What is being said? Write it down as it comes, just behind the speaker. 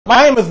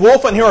My name is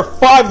Wolf, and here are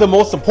 5 of the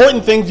most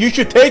important things you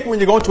should take when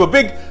you're going to a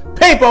big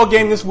paintball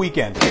game this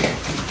weekend.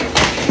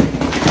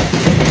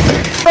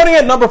 Starting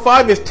at number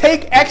 5 is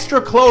take extra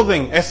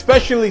clothing,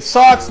 especially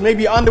socks,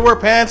 maybe underwear,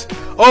 pants,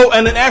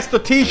 and an extra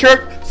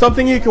t-shirt,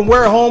 something you can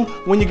wear at home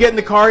when you get in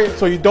the car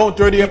so you don't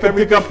dirty up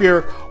everything. Pick up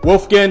your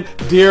Wolfgang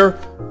Deer,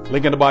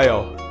 link in the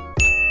bio.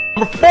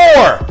 Number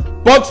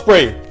 4, bug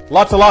spray.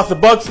 Lots of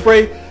bug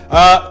spray.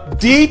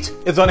 DEET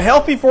is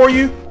unhealthy for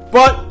you,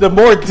 but the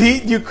more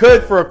DEET you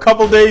could for a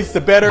couple days, the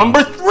better.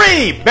 Number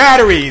 3,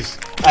 batteries.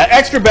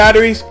 Extra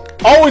batteries,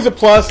 always a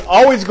plus.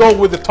 Always go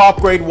with the top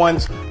grade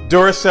ones,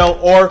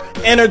 Duracell or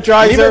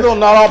Energizer. Even though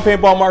not all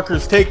paintball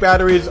markers take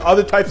batteries,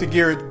 other types of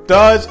gear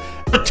does.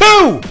 Number 2,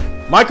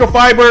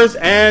 microfibers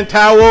and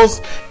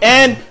towels,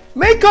 and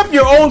make up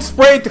your own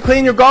spray to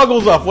clean your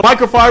goggles off.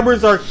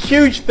 Microfibers are a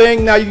huge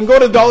thing. Now you can go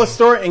to the dollar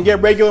store and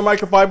get regular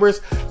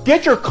microfibers.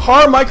 Get your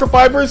car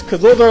microfibers because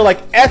those are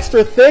like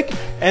extra thick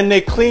and they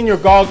clean your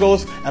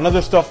goggles and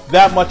other stuff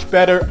that much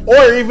better.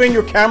 Or even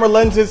your camera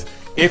lenses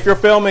if you're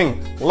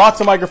filming. Lots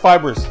of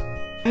microfibers.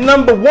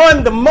 Number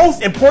 1, the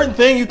most important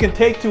thing you can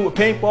take to a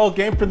paintball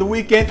game for the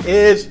weekend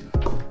is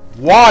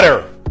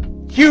water.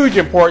 Huge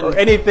important.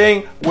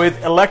 Anything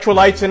with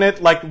electrolytes in it,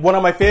 like one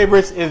of my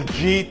favorites is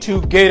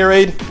G2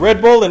 Gatorade.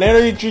 Red Bull and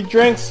energy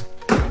drinks,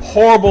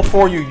 horrible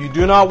for you. You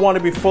do not want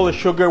to be full of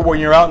sugar when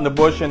you're out in the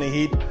bush in the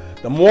heat.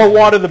 The more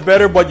water the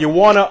better, but you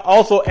want to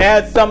also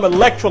add some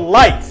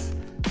electrolytes.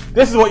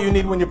 This is what you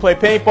need when you play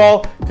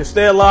paintball to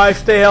stay alive,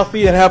 stay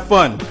healthy, and have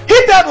fun.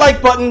 Hit that like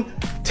button.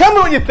 Tell me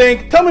what you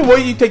think. Tell me where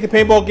you take the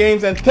paintball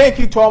games. And thank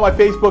you to all my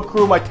Facebook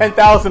crew, my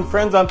 10,000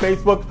 friends on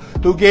Facebook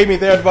who gave me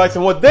their advice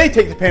on what they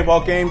take to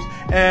paintball games.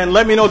 And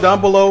let me know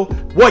down below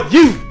what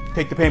you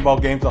take to paintball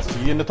games. I'll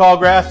see you in the tall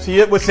grass. See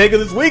you at Wasega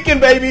this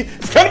weekend, baby.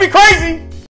 It's going to be crazy.